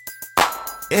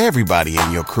Everybody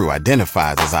in your crew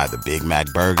identifies as either Big Mac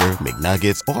Burger,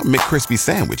 McNuggets, or McCrispy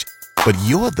Sandwich. But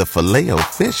you're the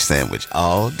Filet-O-Fish Sandwich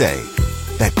all day.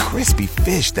 That crispy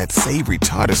fish, that savory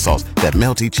tartar sauce, that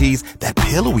melty cheese, that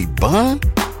pillowy bun.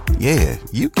 Yeah,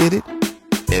 you get it.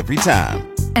 Every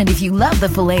time. And if you love the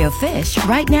Filet-O-Fish,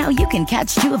 right now you can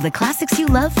catch two of the classics you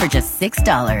love for just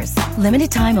 $6.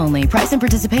 Limited time only. Price and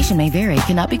participation may vary.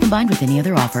 Cannot be combined with any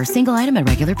other offer. Single item at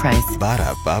regular price.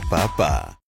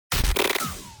 Ba-da-ba-ba-ba.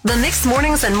 The Mixed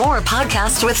Mornings and More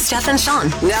podcast with Steph and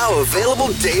Sean. Now available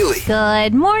daily.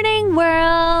 Good morning,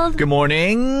 world. Good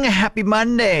morning. Happy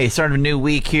Monday. Starting a new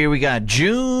week here. We got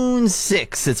June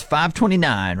 6th. It's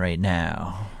 5:29 right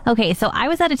now. Okay, so I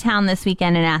was out of town this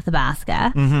weekend in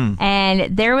Athabasca,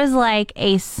 and there was like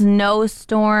a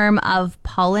snowstorm of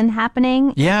pollen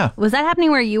happening. Yeah. Was that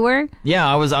happening where you were?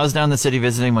 Yeah, I was down in the city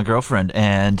visiting my girlfriend,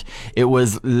 and it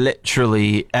was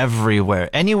literally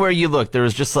everywhere. Anywhere you look, there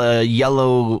was just a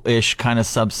yellowish kind of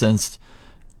substance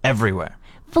everywhere.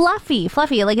 Fluffy.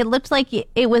 Like it looked like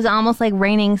it was almost like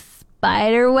raining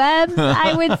spider webs,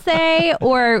 I would say,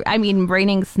 or I mean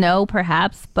raining snow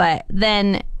perhaps, but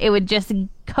then it would just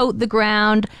coat the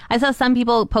ground. I saw some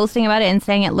people posting about it and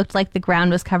saying it looked like the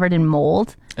ground was covered in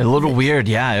mold. A little weird,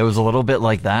 yeah. It was a little bit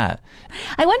like that.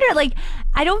 I wonder, like,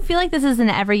 I don't feel like this is an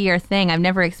every year thing. I've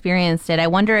never experienced it. I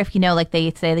wonder if, like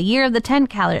they say the year of the tent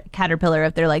caterpillar,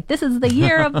 if they're like, this is the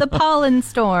year of the pollen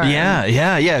storm.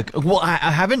 Yeah. Well, I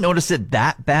haven't noticed it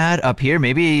that bad up here.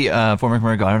 Maybe Fort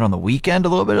McMurray got it on the weekend, a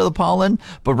little bit of the pollen.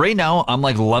 But right now, I'm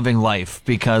like loving life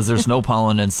because there's no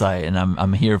pollen in sight, and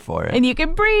I'm here for it. And you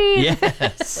can breathe.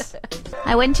 Yes.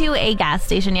 I went to a gas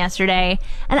station yesterday,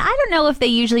 and I don't know if they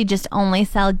usually just only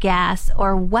sell gas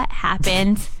or what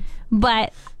happened,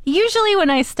 but usually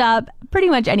when I stop pretty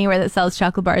much anywhere that sells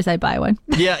chocolate bars, I buy one.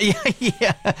 Yeah. You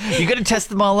got to test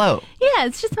them all out. Yeah,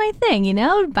 it's just my thing,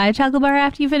 buy a chocolate bar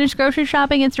after you finish grocery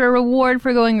shopping. It's a reward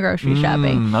for going grocery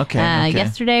shopping. Okay.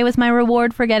 Yesterday was my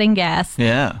reward for getting gas.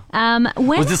 Yeah.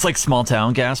 Was this like small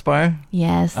town gas bar?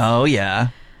 Yes. Oh, yeah.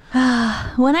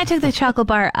 When I took the chocolate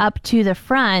bar up to the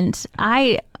front,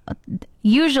 I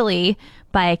usually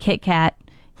buy a Kit Kat.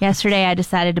 Yesterday, I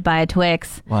decided to buy a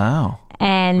Twix. Wow.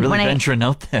 And really venturing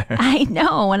out there. I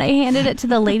know. When I handed it to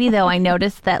the lady, though, I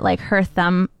noticed that like her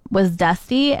thumb was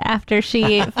dusty after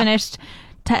she finished,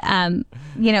 swiping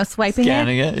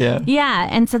Scanning it. Yeah. Yeah.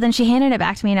 And so then she handed it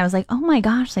back to me, and I was like, "Oh my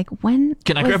gosh! Like when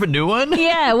can I grab a new one?"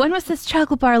 Yeah. When was this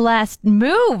chocolate bar last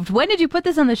moved? When did you put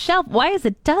this on the shelf? Why is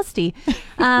it dusty?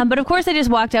 But of course, I just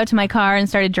walked out to my car and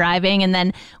started driving. And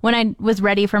then when I was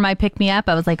ready for my pick me up,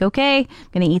 I was like, "Okay, I'm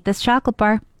gonna eat this chocolate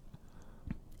bar."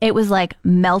 It was like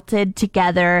melted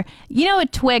together. A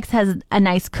Twix has a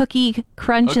nice cookie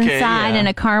crunch inside and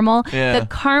a caramel. Yeah. The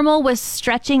caramel was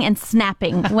stretching and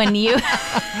snapping when you...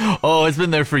 Oh, it's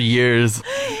been there for years.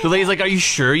 The lady's like, "Are you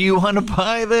sure you want to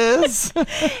buy this?"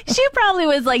 She probably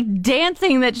was like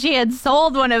dancing that she had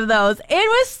sold one of those. It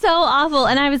was so awful.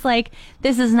 And I was like,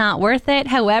 this is not worth it.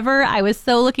 However, I was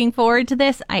so looking forward to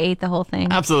this. I ate the whole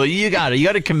thing. Absolutely. You got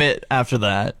to commit after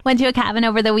that. Went to a cabin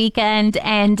over the weekend,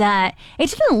 and it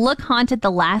didn't look haunted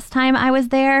the last time I was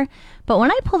there. But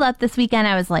when I pulled up this weekend,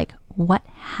 I was like, what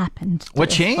happened to What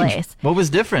this changed? place? What was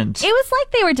different? It was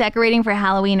like they were decorating for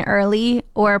Halloween early,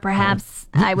 or perhaps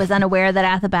I was unaware that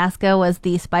Athabasca was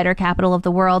the spider capital of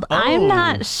the world. I'm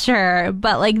not sure,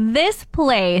 but like this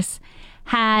place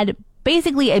had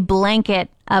basically a blanket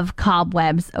of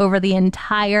cobwebs over the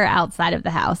entire outside of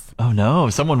the house. Oh no,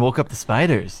 someone woke up the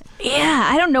spiders. Yeah,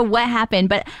 I don't know what happened,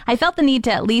 but I felt the need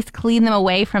to at least clean them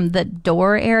away from the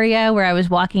door area where I was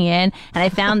walking in, and I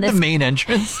found this... The main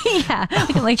entrance? Yeah.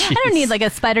 I don't need like a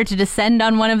spider to descend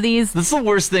on one of these. This is the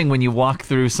worst thing when you walk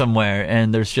through somewhere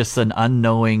and there's just an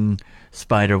unknowing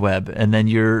spider web, and then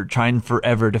you're trying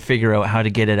forever to figure out how to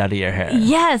get it out of your hair.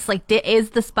 Yes, like is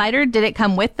the spider, did it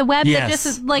come with the web that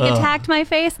just like attacked my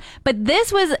face? But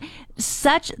this was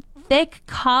such thick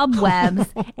cobwebs.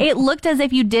 It looked as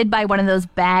if you did buy one of those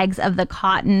bags of the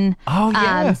cotton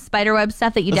spider web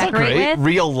stuff that you decorate with.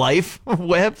 Real life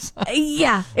webs.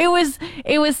 Yeah, it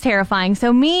was terrifying.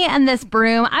 So me and this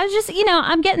broom, I was just,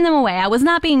 I'm getting them away. I was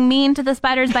not being mean to the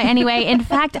spiders by any way. In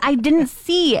fact, I didn't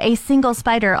see a single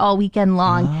spider all weekend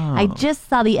long. I just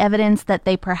saw the evidence that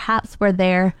they perhaps were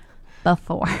there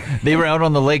before. They were out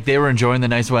on the lake. They were enjoying the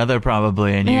nice weather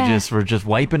probably, and you just were just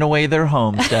wiping away their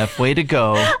home, Steph. Way to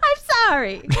go. I'm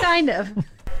sorry. Kind of. All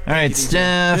right,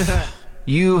 Steph.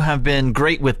 You have been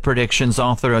great with predictions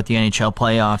all throughout the NHL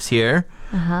playoffs here.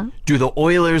 Do the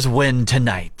Oilers win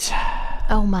tonight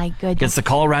Oh my goodness. against the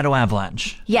Colorado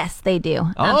Avalanche? Yes, they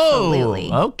do. Absolutely.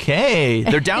 Oh, okay.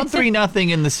 They're down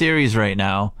 3-0 in the series right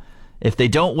now. if they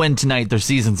don't win tonight, their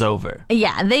season's over.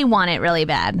 Yeah, they want it really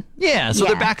bad. Yeah, so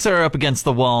their backs are up against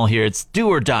the wall here. It's do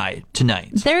or die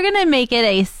tonight. They're going to make it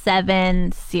a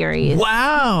 7 series.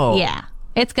 Wow. Yeah.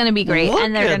 It's going to be great, Look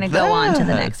and they're at going to go on to the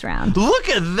that. next round. Look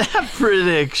at that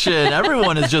prediction.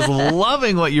 Everyone is just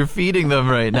loving what you're feeding them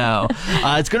right now.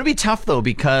 It's going to be tough, though,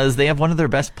 because they have one of their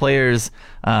best players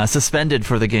suspended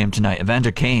for the game tonight,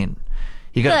 Evander Kane.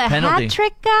 He got a penalty. hat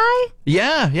trick guy?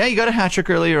 Yeah, he got a hat trick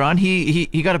earlier on. He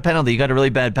got a penalty. He got a really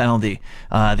bad penalty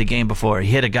the game before. He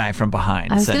hit a guy from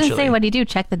behind, I was going to essentially. say, what did he do?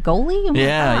 Check the goalie? Oh my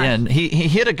gosh. And he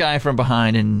hit a guy from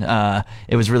behind, and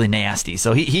it was really nasty.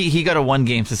 So he got a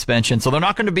 1-game suspension. So they're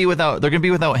not going to be without. They're going to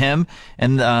be without him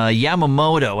and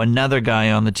Yamamoto, another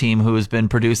guy on the team who has been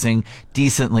producing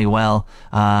decently well.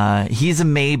 He's a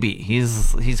maybe.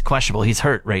 He's questionable. He's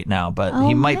hurt right now, but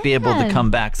he might be able to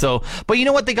come back. So, but you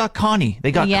know what? They got Connie.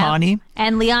 They got Connie.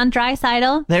 And Leon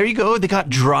Draisaitl. There you go. They got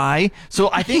Dry. So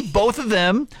I think both of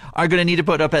them are going to need to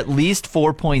put up at least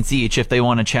 4 points each if they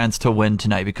want a chance to win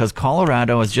tonight, because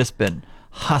Colorado has just been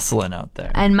hustling out there.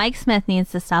 And Mike Smith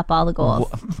needs to stop all the goals.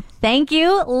 Thank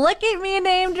you. Look at me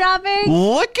name dropping.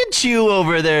 Look at you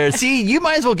over there. See, you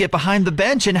might as well get behind the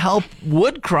bench and help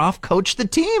Woodcroft coach the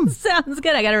team. Sounds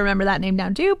good. I got to remember that name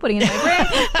down too, putting it in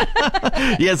my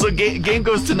brain. Yeah, so game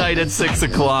goes tonight at 6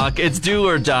 o'clock. It's do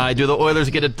or die. Do the Oilers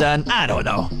get it done? I don't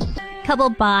know.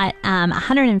 Couple bought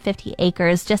 150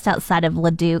 acres just outside of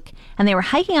Leduc, and they were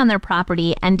hiking on their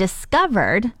property and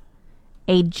discovered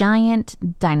a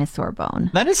giant dinosaur bone.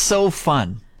 That is so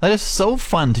fun. That is so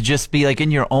fun to just be like in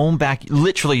your own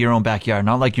literally your own backyard,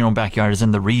 not like your own backyard is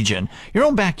in the region, your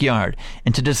own backyard,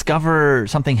 and to discover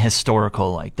something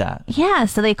historical like that. Yeah,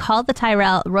 so they called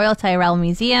the Royal Tyrrell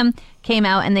Museum, came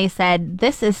out, and they said,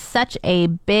 this is such a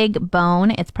big bone.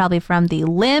 It's probably from the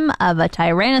limb of a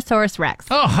Tyrannosaurus Rex.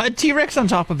 Oh, a T-Rex on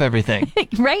top of everything.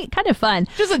 Right? Kind of fun.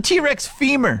 Just a T-Rex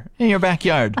femur in your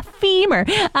backyard. Femur.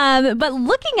 But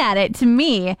looking at it, to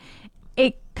me,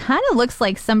 it kind of looks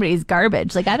like somebody's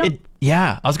garbage. Like, I don't...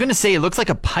 Yeah, I was going to say it looks like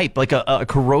a pipe, like a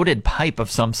corroded pipe of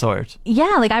some sort.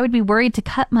 Yeah, like I would be worried to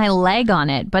cut my leg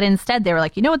on it. But instead, they were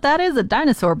like, you know what that is? A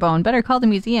dinosaur bone. Better call the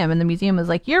museum. And the museum was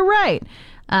like, you're right.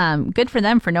 Good for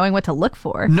them for knowing what to look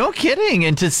for. No kidding.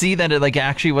 And to see that it like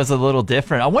actually was a little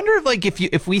different. I wonder if like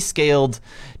if we scaled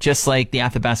just like the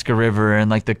Athabasca River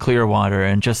and like the Clearwater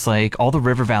and just like all the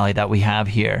river valley that we have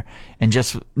here, and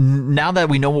just now that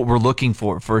we know what we're looking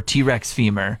for a T-Rex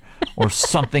femur or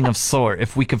something of sort,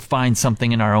 if we could find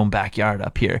something in our own backyard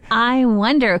up here. I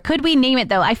wonder, could we name it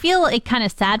though? I feel like kind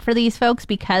of sad for these folks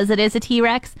because it is a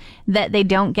T-Rex that they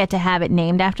don't get to have it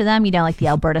named after them, you know, like the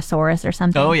Albertosaurus or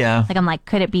something. Oh yeah. Like I'm like,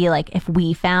 could it be like if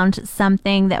we found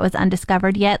something that was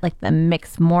undiscovered yet, like the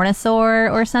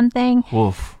Mixmornosaur or something?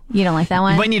 Woof. You don't like that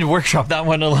one? You might need to workshop that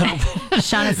one a little bit.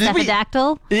 Sean is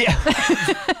Stephadactyl? Yeah.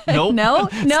 Nope. No?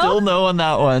 Still no on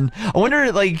that one. I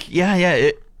wonder, like,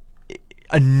 a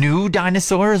new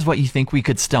dinosaur is what you think we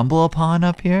could stumble upon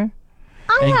up here?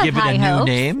 I And have give it a high new hopes.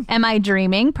 name? Am I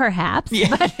dreaming? Perhaps.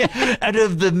 Yeah. Out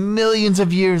of the millions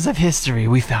of years of history,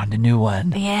 we found a new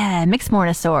one. Yeah,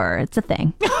 Mixmornosaur. It's a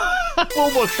thing.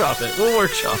 We'll workshop it.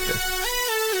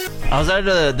 I was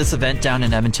at this event down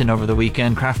in Edmonton over the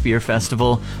weekend, Craft Beer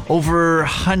Festival. Over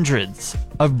hundreds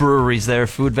of breweries there,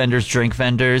 food vendors, drink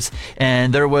vendors.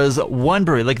 And there was one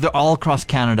brewery, like they're all across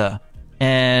Canada.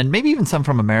 And maybe even some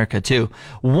from America too.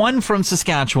 One from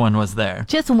Saskatchewan was there.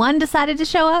 Just one decided to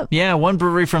show up? Yeah, one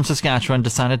brewery from Saskatchewan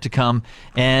decided to come.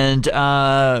 And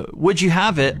would you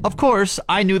have it? Of course,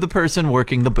 I knew the person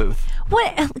working the booth.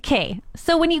 What? Okay,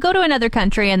 so when you go to another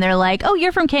country and they're like, "Oh,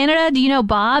 you're from Canada? Do you know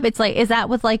Bob?" It's like, is that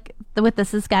with the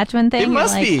Saskatchewan thing? It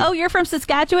must like, be. Oh, you're from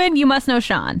Saskatchewan? You must know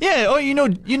Sean. Yeah. Oh, you know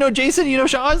Jason. You know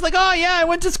Sean. I was like, oh yeah, I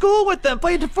went to school with them.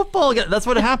 Played football. That's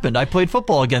what happened. I played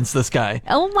football against this guy.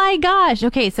 Oh my gosh.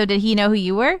 Okay, so did he know who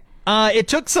you were? It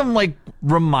took some like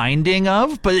reminding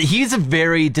of, but he's a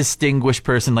very distinguished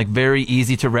person, like very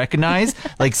easy to recognize.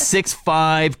 Like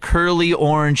 6'5", curly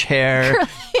orange hair.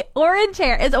 Orange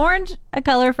hair. Is orange a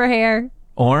color for hair?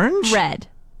 Orange? Red.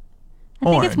 I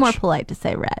think it's Orange. more polite to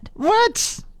say red.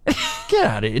 What? Get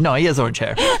out of here. No, he has orange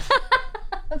hair.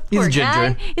 He's Poor a ginger.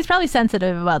 guy. He's probably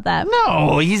sensitive about that.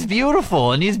 No, he's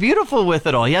beautiful, and he's beautiful with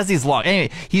it all. He has these long. Anyway,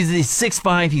 he's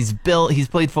 6'5". He's built. He's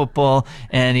played football,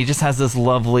 and he just has this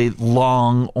lovely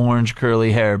long orange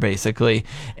curly hair, basically.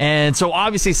 And so,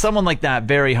 obviously, someone like that,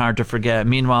 very hard to forget.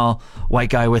 Meanwhile, white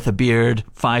guy with a beard,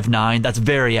 5'9". That's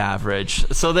very average.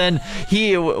 So then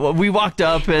we walked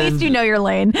up, and At least you know your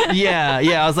lane. yeah.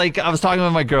 I was talking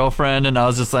with my girlfriend, and I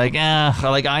was just like,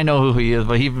 like I know who he is,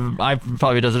 but I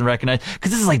probably doesn't recognize,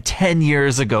 because is like 10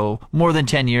 years ago, more than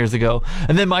 10 years ago.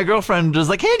 And then my girlfriend was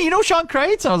like, hey, do you know Sean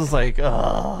Kreitz? And I was just like,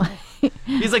 oh.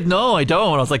 He's like, no, I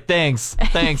don't. I was like, thanks,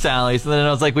 Allie. So then I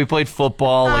was like, we played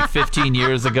football like 15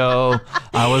 years ago.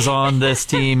 I was on this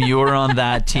team. You were on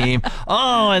that team.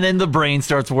 Oh, and then the brain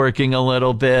starts working a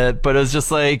little bit. But it was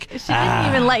just like... She didn't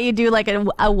even let you do like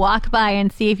a walk by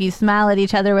and see if you smile at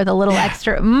each other with a little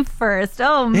extra first.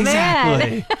 Oh, man.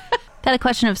 Exactly. Got a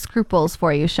question of scruples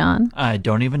for you, Sean. I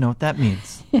don't even know what that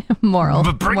means. Moral.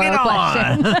 But bring moral it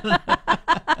question.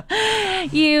 on.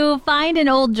 You find an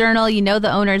old journal. You know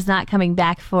the owner's not coming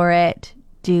back for it.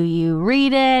 Do you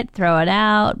read it, throw it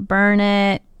out, burn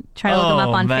it, try to look them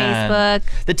up on Facebook?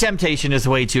 The temptation is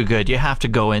way too good. You have to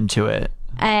go into it.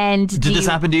 And Did this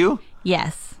happen to you?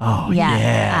 Yes. Oh, yes,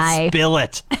 yeah. Spill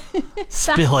it.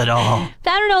 Spill it all.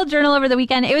 Found an old journal over the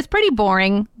weekend. It was pretty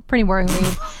boring. Pretty boring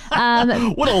read.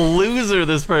 What a loser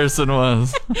this person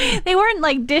was. They weren't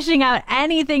like dishing out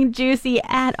anything juicy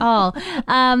at all.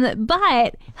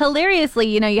 But hilariously,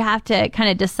 you have to kind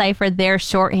of decipher their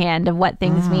shorthand of what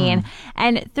things mean.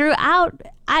 And throughout,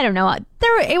 I don't know,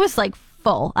 it was like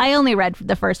full. I only read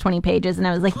the first 20 pages and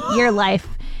I was like, your life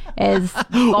is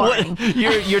boring.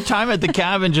 Your time at the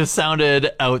cabin just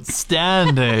sounded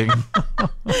outstanding.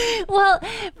 Well,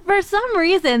 for some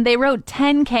reason, they wrote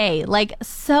 10K like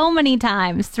so many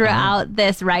times throughout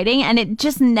this writing, and it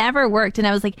just never worked. And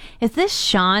I was like, is this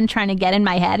Sean trying to get in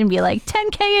my head and be like,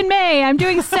 10K in May, I'm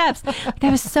doing steps? Like, I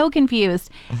was so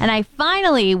confused. And I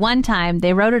finally, one time,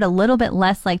 they wrote it a little bit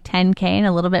less like 10K and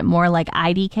a little bit more like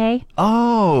IDK.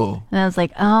 Oh. And I was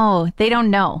like, oh, they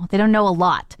don't know. They don't know a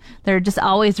lot. They're just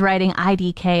always writing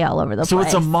IDK all over the place. So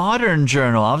it's a modern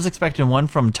journal. I was expecting one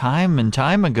from time and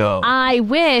time ago. I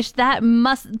wish. That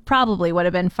probably would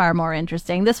have been far more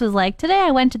interesting. This was like, today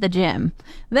I went to the gym.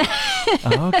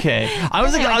 Okay. I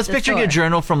was picturing a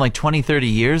journal from like 20, 30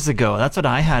 years ago. That's what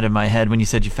I had in my head when you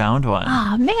said you found one.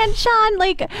 Oh, man, Sean,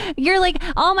 like, you're like,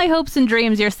 all my hopes and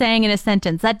dreams you're saying in a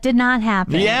sentence. That did not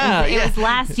happen. Yeah. It was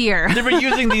last year. They were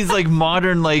using these like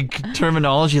modern like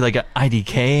terminology like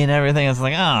IDK and everything. I was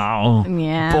like, oh,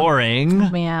 yeah.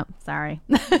 boring. Yeah, sorry.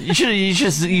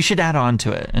 You should add on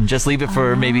to it and just leave it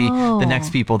for maybe the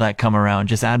next people that come around.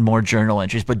 Just add more journal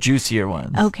entries, but juicier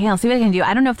ones. Okay, I'll see what I can do.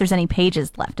 I don't know if there's any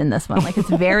pages left in this one. Like, it's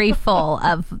very full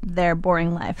of their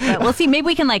boring life. But we'll see. Maybe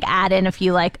we can like add in a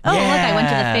few like, oh, look, I went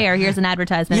to the fair. Here's an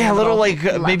advertisement. Yeah, a little like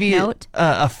maybe note.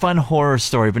 A fun horror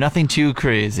story, but nothing too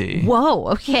crazy. Whoa,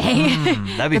 okay.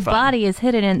 That'd be the fun. body is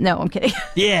hidden in... No, I'm kidding.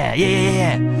 Yeah.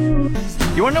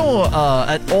 You want to know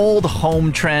an old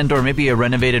home trend or maybe a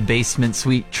renovated basement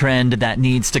suite trend that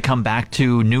needs to come back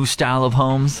to new style of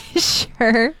homes?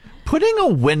 Sure. Putting a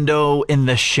window in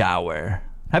the shower.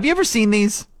 Have you ever seen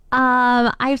these?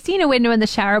 I've seen a window in the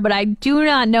shower, but I do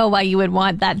not know why you would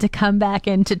want that to come back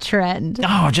into trend.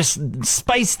 Oh, just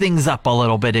spice things up a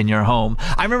little bit in your home.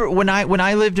 I remember when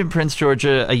I lived in Prince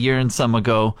Georgia a year and some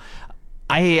ago,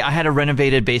 I had a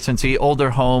renovated basement suite, older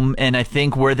home, and I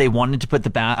think where they wanted to put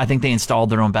I think they installed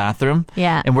their own bathroom.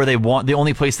 Yeah. And the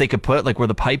only place they could put, like where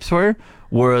the pipes were,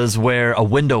 was where a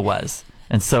window was.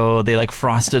 And so they like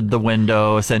frosted the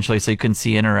window essentially so you couldn't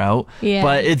see in or out. Yeah.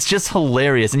 But it's just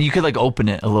hilarious. And you could like open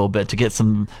it a little bit to get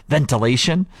some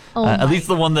ventilation. At least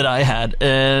the one that I had.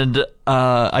 And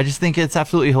I just think it's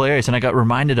absolutely hilarious. And I got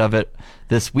reminded of it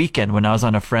this weekend when I was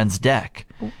on a friend's deck.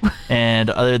 And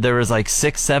there was like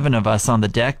 6-7 of us on the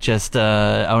deck just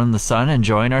out in the sun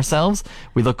enjoying ourselves.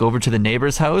 We look over to the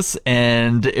neighbor's house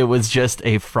and it was just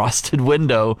a frosted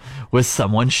window with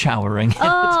someone showering.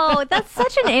 Oh, that's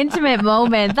such an intimate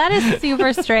moment. That is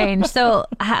super strange. So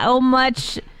how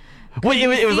much... Well,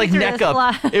 it was like neck up.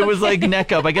 slide? It was like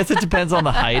neck up. I guess it depends on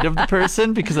the height of the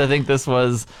person because I think this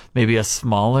was maybe a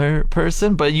smaller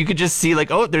person, but you could just see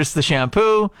like, oh, there's the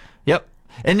shampoo. Yep.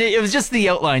 And it was just the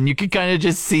outline. You could kind of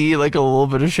just see like a little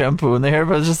bit of shampoo in the hair,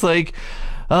 but it was just like,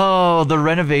 oh, the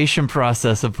renovation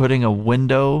process of putting a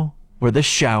window where the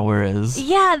shower is.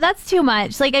 Yeah, that's too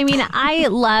much. Like, I mean, I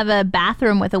love a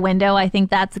bathroom with a window. I think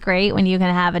that's great when you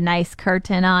can have a nice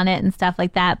curtain on it and stuff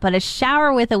like that. But a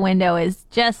shower with a window is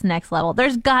just next level.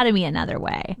 There's got to be another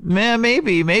way. Man,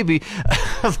 maybe.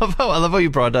 I love how you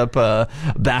brought up a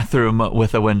bathroom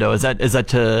with a window. Is that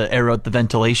to air out the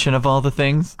ventilation of all the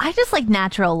things? I just like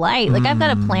natural light. Like, I've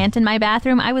got a plant in my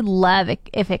bathroom. I would love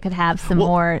it if it could have some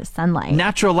more sunlight.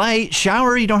 Natural light,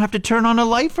 shower, you don't have to turn on a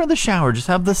light for the shower. Just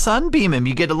have the sun beam him.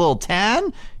 You get a little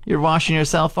tan. you're washing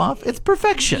yourself off. It's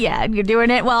perfection. Yeah, you're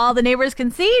doing it while all the neighbors can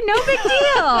see. No big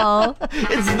deal.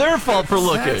 It's their fault for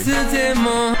looking.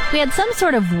 We had some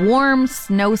sort of warm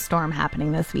snowstorm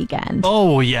happening this weekend.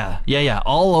 Oh, yeah.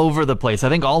 All over the place. I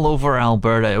think all over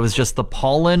Alberta. It was just the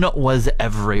pollen was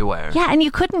everywhere. Yeah, and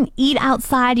you couldn't eat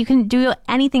outside. You couldn't do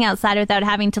anything outside without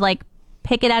having to, like,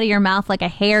 pick it out of your mouth like a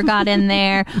hair got in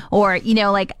there. Or, you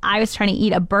know, like I was trying to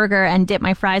eat a burger and dip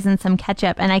my fries in some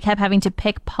ketchup, and I kept having to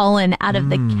pick pollen out of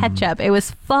the ketchup. It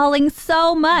was falling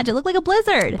so much. It looked like a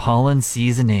blizzard. Pollen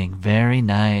seasoning. Very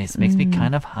nice. Makes me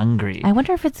kind of hungry. I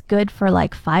wonder if it's good for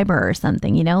like fiber or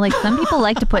something, you know? Like some people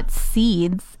like to put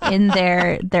seeds in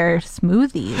their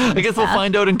smoothies. I guess we'll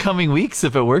find out in coming weeks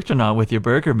if it worked or not with your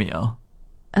burger meal.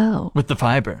 Oh. With the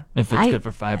fiber, if it's good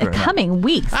for fiber or not. Coming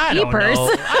weeks, I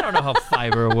don't know how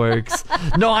fiber works.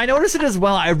 No, I noticed it as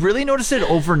well. I really noticed it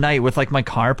overnight with like my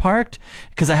car parked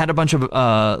because I had a bunch of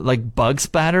like bug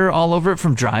spatter all over it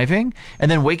from driving, and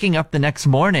then waking up the next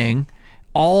morning,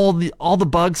 all the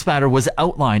bug spatter was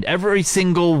outlined. Every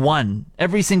single one,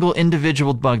 every single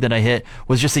individual bug that I hit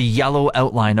was just a yellow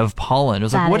outline of pollen. It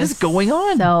was like, what is going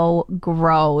on? So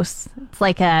gross. It's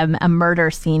like a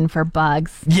murder scene for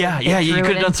bugs. Yeah. You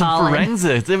could have done some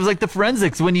forensics. It was like the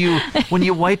forensics when you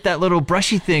wipe that little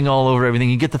brushy thing all over everything,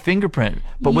 you get the fingerprint,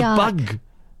 but with bug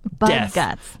death.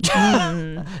 Guts.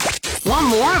 Want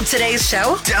more of today's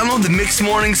show? Download the Mixed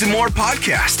Mornings and More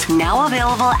podcast. Now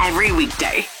available every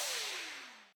weekday.